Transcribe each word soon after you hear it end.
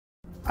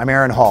I'm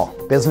Aaron Hall,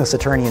 business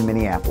attorney in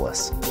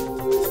Minneapolis.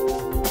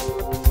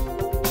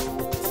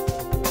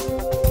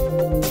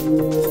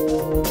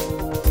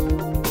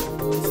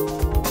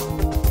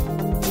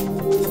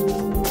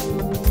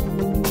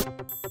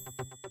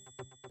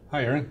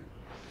 Hi, Aaron.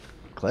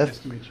 Cliff? Nice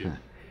to meet you.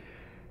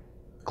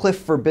 Cliff,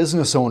 for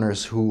business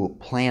owners who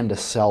plan to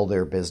sell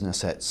their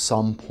business at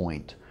some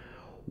point,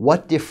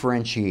 what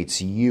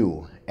differentiates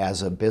you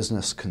as a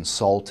business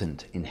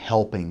consultant in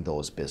helping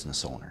those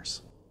business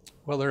owners?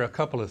 Well, there are a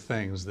couple of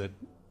things that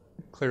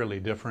clearly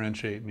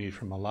differentiate me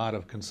from a lot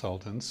of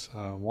consultants.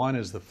 One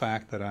is the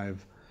fact that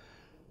I've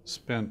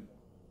spent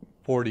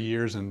 40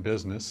 years in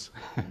business.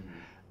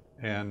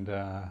 And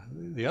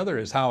the other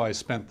is how I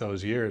spent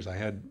those years. I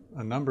had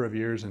a number of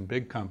years in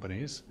big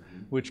companies,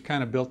 which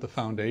kind of built the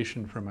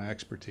foundation for my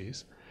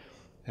expertise.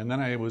 And then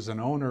I was an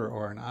owner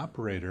or an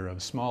operator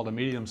of small to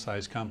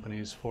medium-sized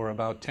companies for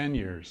about 10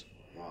 years.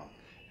 Wow.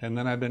 And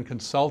then I've been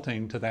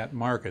consulting to that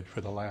market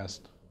for the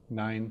last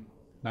nine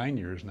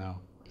years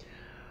now.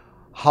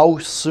 How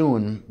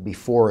soon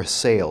before a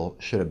sale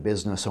should a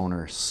business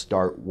owner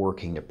start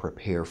working to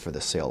prepare for the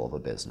sale of a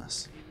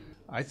business?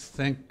 I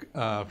think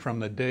from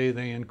the day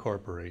they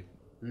incorporate,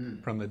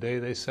 from the day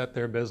they set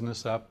their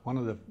business up, one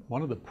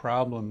of the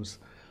problems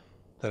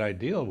that I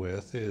deal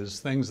with is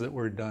things that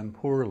were done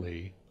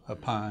poorly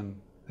upon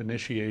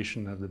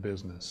initiation of the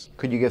business.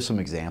 Could you give some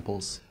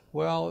examples?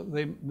 Well,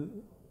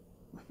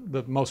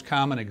 the most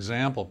common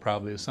example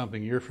probably is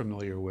something you're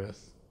familiar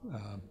with.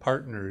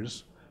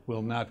 Partners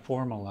will not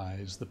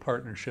formalize the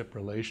partnership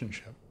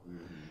relationship.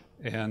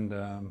 And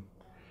I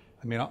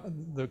mean,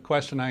 the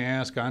question I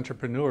ask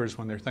entrepreneurs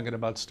when they're thinking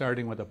about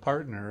starting with a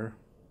partner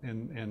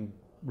and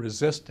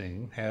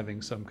resisting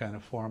having some kind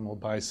of formal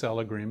buy-sell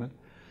agreement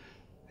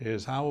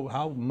is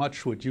how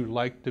much would you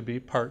like to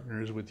be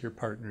partners with your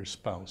partner's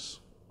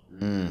spouse?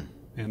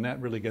 And that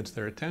really gets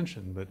their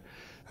attention. But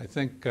I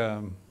think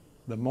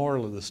the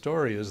moral of the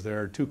story is there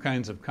are two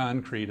kinds of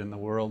concrete in the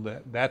world,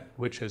 that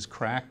which has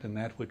cracked and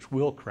that which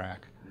will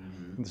crack.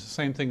 And the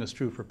same thing is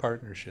true for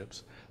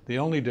partnerships. The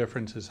only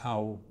difference is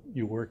how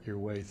you work your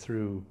way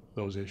through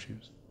those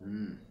issues.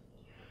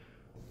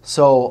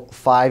 So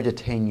 5 to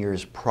 10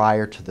 years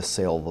prior to the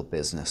sale of a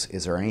business,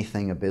 is there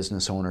anything a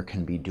business owner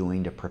can be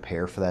doing to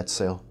prepare for that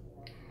sale?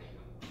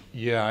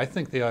 Yeah, I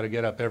think they ought to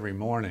get up every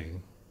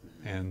morning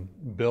and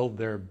build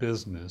their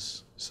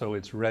business so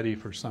it's ready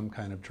for some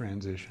kind of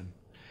transition.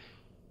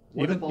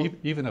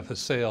 Even if a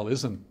sale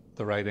isn't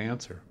the right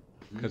answer,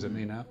 because it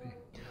may not be.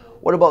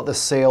 What about the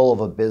sale of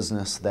a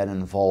business that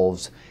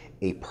involves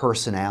a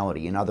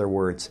personality? In other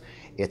words,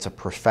 it's a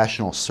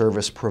professional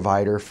service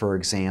provider, for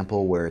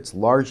example, where it's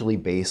largely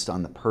based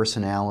on the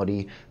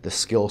personality, the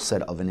skill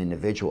set of an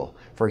individual.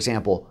 For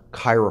example,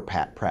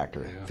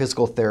 chiropractor,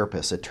 physical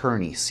therapist,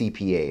 attorney,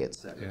 CPA,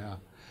 etc.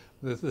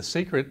 Yeah. The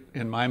secret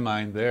in my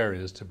mind there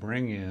is to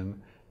bring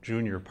in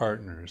junior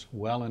partners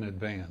well in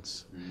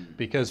advance,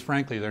 because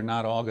frankly they're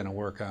not all going to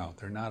work out.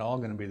 They're not all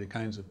going to be the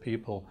kinds of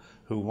people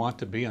who want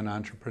to be an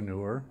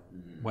entrepreneur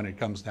when it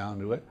comes down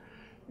to it.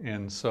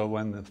 And so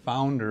when the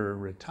founder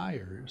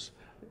retires,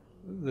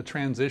 the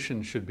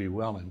transition should be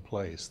well in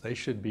place. They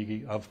should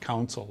be of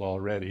counsel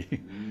already,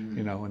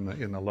 you know,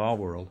 in the law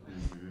world.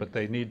 But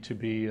they need to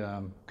be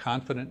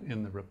confident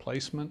in the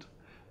replacement.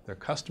 Their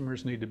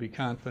customers need to be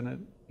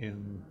confident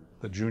in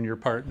the junior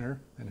partner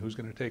and who's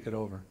going to take it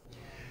over.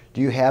 Do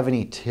you have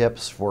any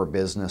tips for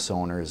business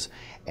owners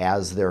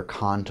as they're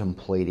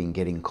contemplating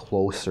getting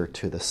closer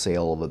to the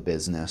sale of a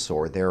business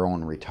or their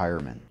own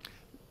retirement?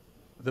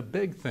 The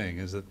big thing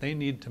is that they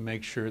need to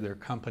make sure their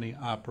company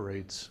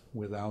operates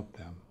without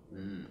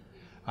them.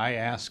 I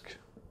ask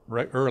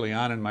early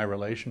on in my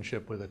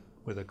relationship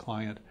with a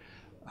client,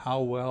 how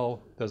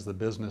well does the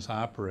business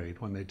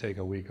operate when they take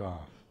a week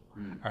off?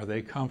 Are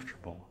they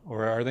comfortable?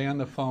 Or are they on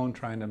the phone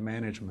trying to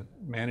manage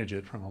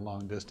it from a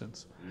long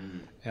distance?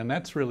 And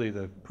that's really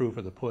the proof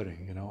of the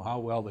pudding, you know, how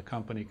well the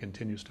company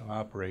continues to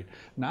operate.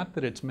 Not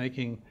that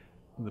the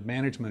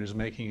management is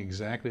making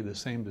exactly the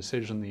same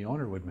decision the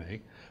owner would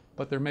make,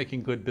 but they're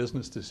making good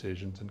business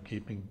decisions and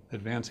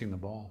advancing the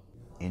ball.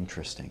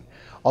 Interesting.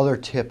 Other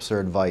tips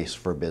or advice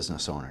for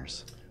business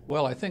owners?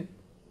 Well, I think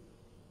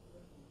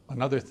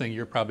another thing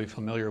you're probably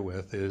familiar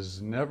with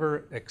is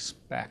never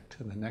expect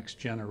the next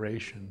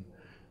generation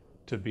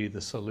to be the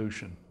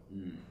solution.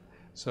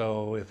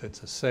 So if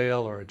it's a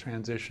sale or a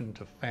transition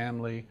to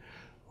family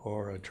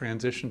or a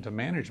transition to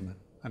management,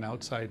 an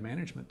outside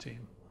management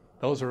team,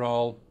 those are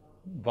all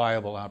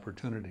viable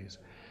opportunities.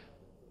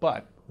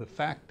 But the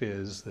fact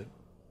is that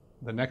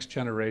the next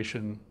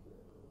generation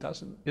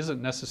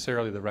isn't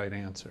necessarily the right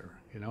answer.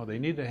 You know, they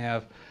need to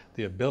have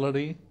the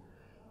ability,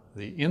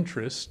 the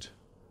interest,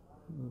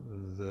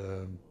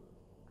 the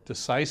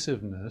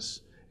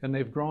decisiveness, and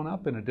they've grown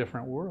up in a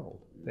different world.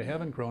 They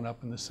haven't grown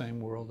up in the same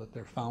world that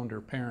their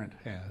founder parent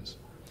has.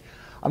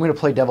 I'm going to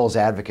play devil's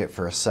advocate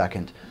for a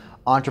second.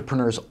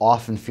 Entrepreneurs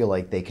often feel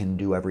like they can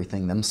do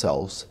everything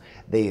themselves.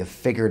 They have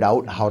figured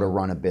out how to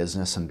run a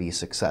business and be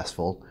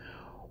successful.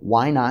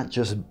 Why not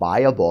just buy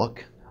a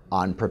book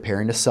on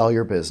preparing to sell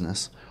your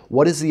business,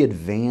 What is the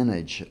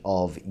advantage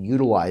of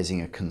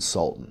utilizing a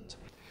consultant?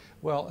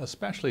 Well,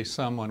 especially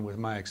someone with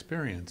my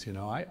experience, you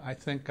know, I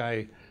think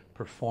I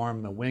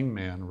perform the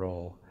wingman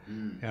role,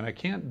 and I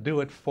can't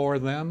do it for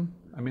them.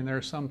 I mean, there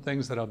are some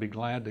things that I'll be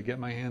glad to get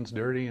my hands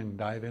dirty and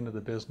dive into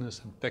the business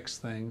and fix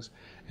things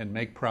and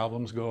make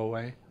problems go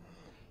away.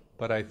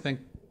 But I think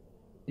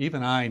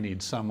even I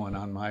need someone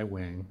on my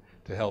wing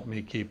to help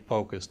me keep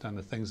focused on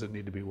the things that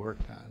need to be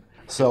worked on.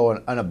 So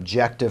an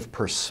objective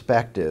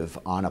perspective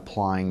on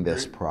applying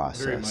this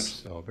process. Very much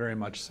so, very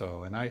much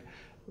so. And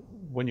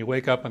when you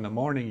wake up in the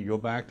morning, you go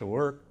back to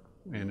work,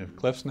 and if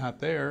Cliff's not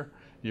there,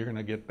 you're going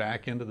to get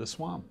back into the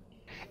swamp.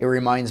 It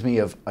reminds me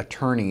of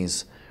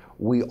attorneys.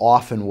 We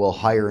often will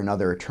hire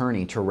another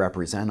attorney to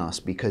represent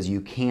us because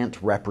you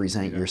can't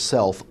represent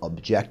yourself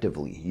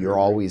objectively. You're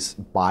always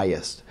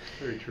biased.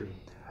 Very true.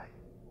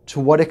 To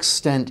what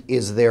extent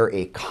is there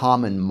a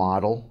common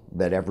model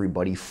that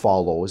everybody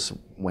follows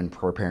when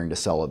preparing to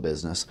sell a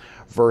business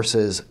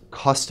versus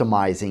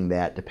customizing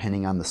that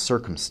depending on the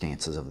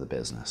circumstances of the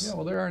business? Yeah,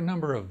 well, there are a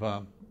number of,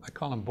 I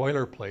call them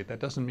boilerplate. That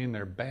doesn't mean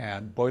they're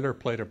bad.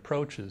 Boilerplate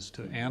approaches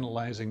to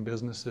analyzing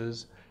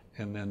businesses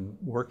and then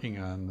working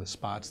on the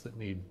spots that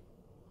need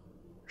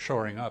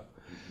shoring up.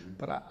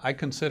 But I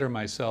consider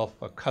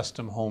myself a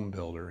custom home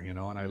builder, you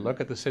know, and I look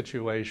at the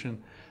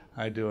situation.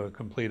 I do a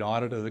complete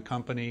audit of the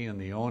company and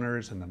the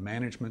owners and the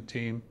management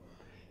team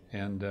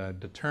and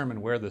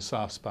determine where the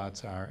soft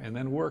spots are, and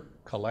then work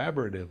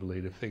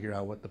collaboratively to figure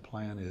out what the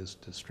plan is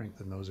to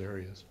strengthen those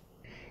areas.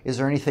 Is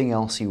there anything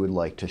else you would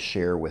like to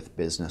share with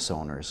business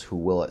owners who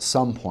will at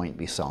some point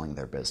be selling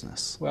their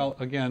business? Well,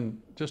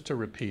 again, just to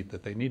repeat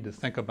that they need to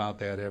think about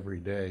that every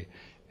day.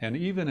 And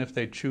even if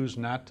they choose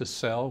not to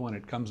sell when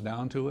it comes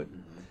down to it,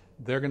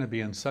 they're going to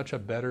be in such a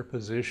better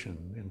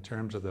position in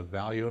terms of the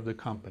value of the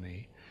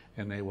company,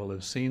 and they will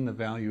have seen the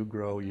value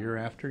grow year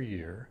after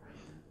year.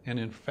 And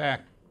in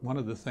fact, one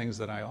of the things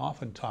that I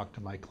often talk to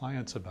my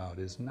clients about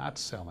is not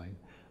selling,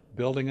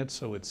 building it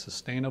so it's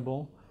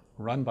sustainable,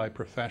 run by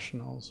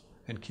professionals,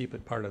 and keep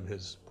it part of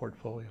his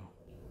portfolio.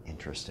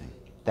 Interesting.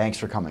 Thanks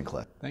for coming,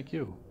 Cliff. Thank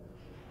you.